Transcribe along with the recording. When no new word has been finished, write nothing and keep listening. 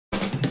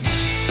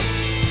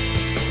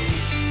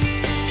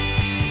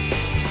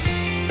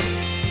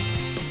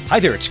Hi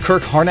there, it's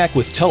Kirk Harnack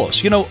with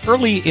Telos. You know,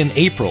 early in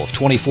April of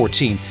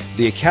 2014,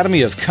 the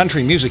Academy of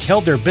Country Music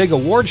held their big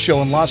award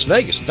show in Las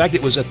Vegas. In fact,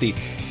 it was at the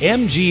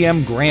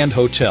MGM Grand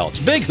Hotel. It's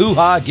a big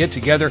hoo-ha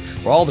get-together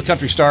where all the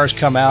country stars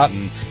come out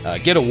and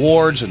get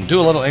awards and do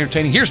a little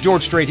entertaining. Here's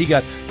George Strait. He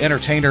got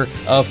Entertainer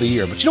of the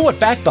Year. But you know what?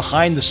 Back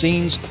behind the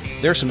scenes,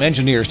 there's some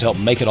engineers to help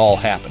make it all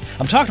happen.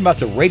 I'm talking about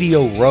the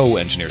Radio Row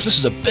engineers. This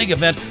is a big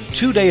event,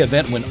 2-day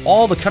event, when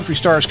all the country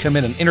stars come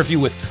in and interview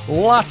with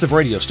lots of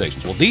radio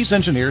stations. Well, these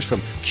engineers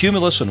from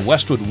Cumulus and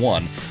Westwood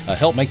One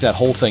helped make that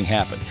whole thing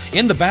happen.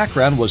 In the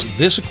background was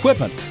this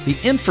equipment, the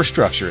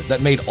infrastructure that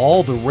made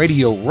all the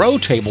Radio Row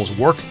tables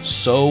work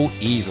so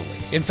easily.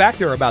 In fact,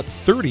 there are about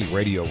 30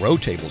 Radio Row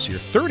tables here,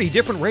 30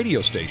 different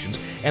radio stations,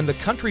 and the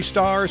country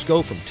stars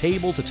go from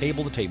table to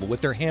table to table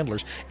with their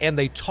handlers, and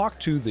they talk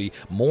to the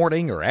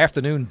morning or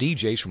afternoon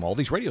DJs from all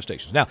these radio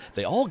stations. Now,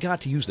 they all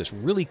got to use this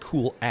really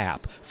cool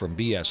app from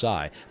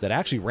BSI that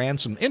actually ran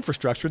some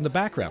infrastructure in the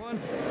background.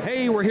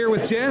 Hey, we're here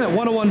with Jen at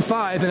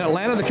 1015 in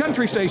Atlanta, the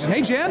country station.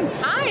 Hey, Jen.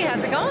 Hi,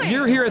 how's it going?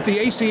 You're here at the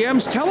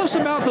ACMs. Tell us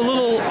about the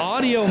little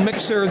audio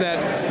mixer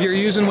that you're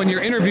using when you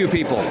interview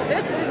people.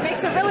 This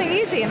makes it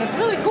really easy, and it's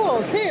really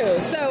cool too.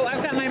 So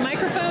I've got my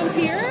microphones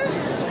here.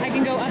 I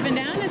can go up and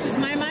down. This is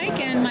my mic,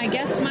 and my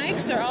guest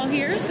mics are all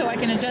here, so I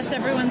can adjust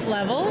everyone's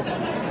levels,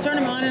 turn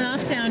them on and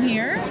off down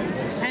here,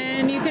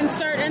 and you can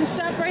start and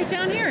stop right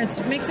down here.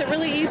 It makes it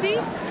really easy.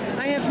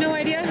 I have no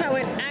idea how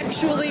it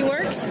actually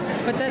works,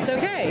 but that's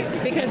okay,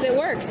 because it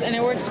works, and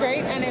it works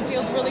great, and it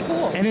feels really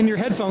cool. And in your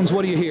headphones,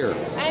 what do you hear?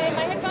 And in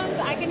my headphones,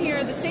 I can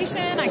hear the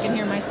station, I can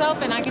hear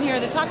myself, and I can hear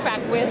the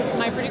talkback with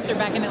my producer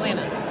back in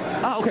Atlanta.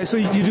 Oh, okay, so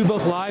you do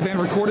both live and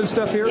recorded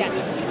stuff here?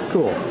 Yes.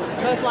 Cool.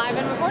 Both live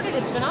and recorded.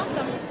 It's been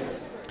awesome.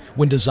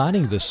 When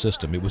designing this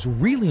system, it was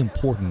really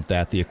important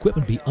that the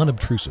equipment be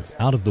unobtrusive,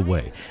 out of the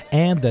way,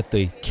 and that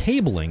the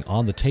cabling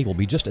on the table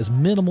be just as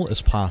minimal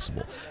as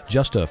possible.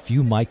 Just a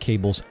few mic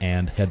cables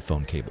and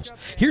headphone cables.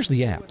 Here's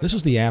the app. This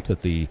is the app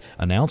that the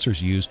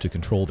announcers use to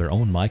control their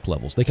own mic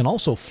levels. They can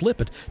also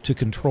flip it to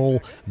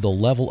control the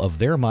level of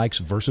their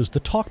mics versus the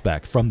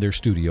talkback from their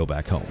studio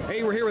back home.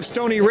 Hey, we're here with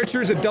Stoney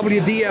Richards at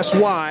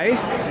WDSY.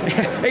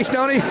 Hey,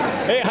 Stoney.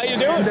 Hey, how you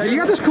doing? You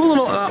got this cool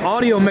little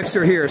audio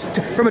mixer here.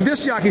 From a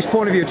disc jockey's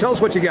point of view, tell us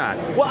what you got.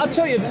 Well, I'll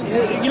tell you,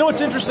 you know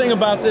what's interesting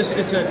about this?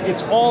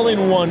 It's all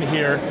in one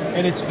here,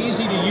 and it's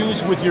easy to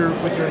use with your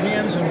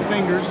hands and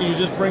fingers. You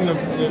just bring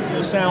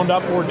the sound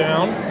up or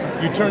down.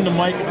 You turn the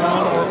mic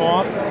on or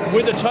off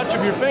with a touch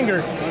of your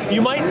finger.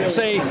 You might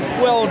say,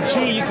 well,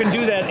 gee, you can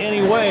do that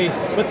anyway,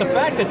 but the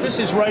fact that this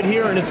is right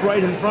here and it's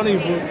right in front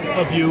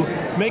of you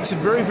makes it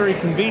very, very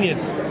convenient.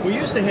 We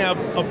used to have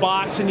a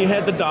box and you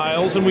had the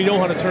dials, and we know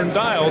how to turn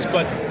dials,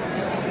 but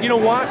you know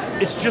what?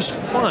 It's just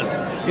fun.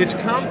 It's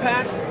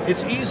compact,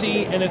 it's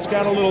easy, and it's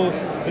got a little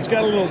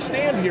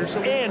stand here,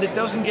 and it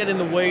doesn't get in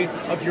the way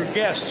of your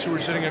guests who are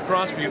sitting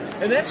across from you.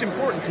 And that's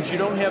important because you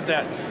don't have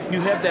that. You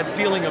have that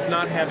feeling of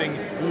not having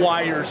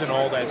wires and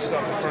all that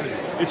stuff in front of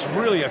you. It's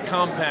really a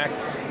compact,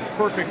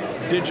 perfect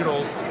digital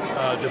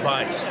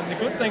device. And the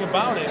good thing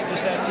about it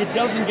is that it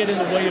doesn't get in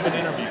the way of an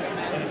interview.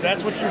 And if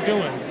that's what you're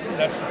doing,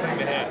 that's the thing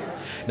to have.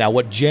 Now,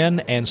 what Jen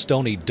and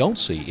Stoney don't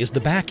see is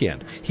the back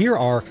end. Here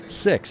are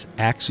 6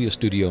 Axia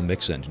Studio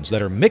mix engines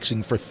that are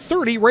mixing for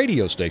 30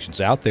 radio stations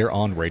out there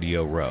on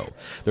Radio Row.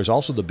 There's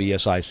also the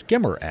BSI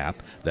Skimmer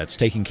app that's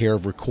taking care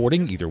of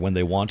recording either when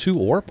they want to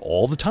or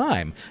all the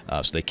time,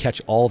 so they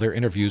catch all their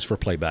interviews for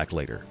playback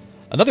later.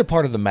 Another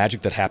part of the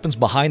magic that happens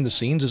behind the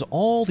scenes is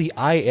all the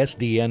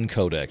ISDN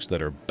codecs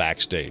that are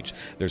backstage.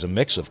 There's a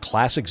mix of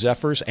classic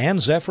Zephyrs and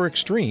Zephyr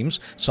Extremes,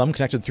 some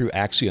connected through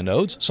Axia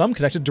nodes, some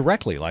connected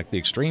directly, like the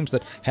Extremes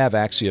that have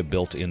Axia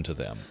built into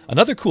them.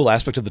 Another cool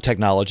aspect of the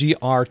technology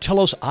are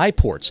Telos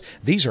iPorts.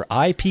 These are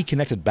IP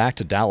connected back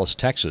to Dallas,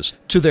 Texas,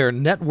 to their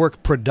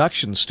network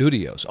production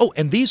studios. Oh,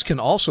 and these can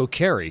also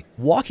carry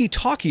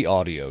walkie-talkie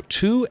audio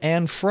to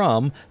and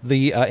from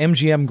the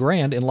MGM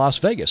Grand in Las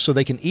Vegas, so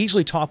they can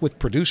easily talk with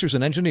producers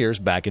and engineers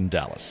back in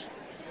Dallas.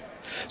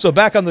 So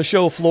back on the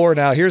show floor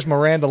now, here's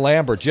Miranda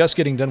Lambert just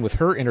getting done with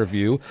her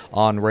interview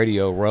on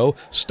Radio Row.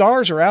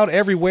 Stars are out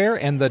everywhere,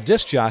 and the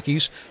disc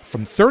jockeys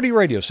from 30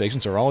 radio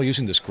stations are all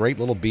using this great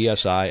little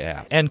BSI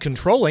app and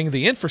controlling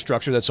the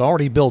infrastructure that's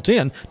already built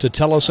in to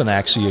Telos and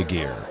Axia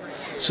gear.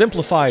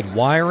 Simplified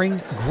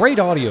wiring, great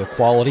audio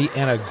quality,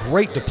 and a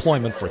great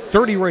deployment for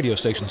 30 radio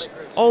stations.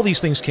 All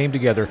these things came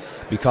together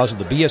because of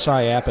the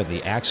BSI app and the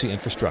Axia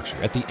infrastructure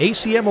at the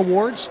ACM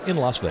Awards in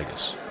Las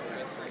Vegas.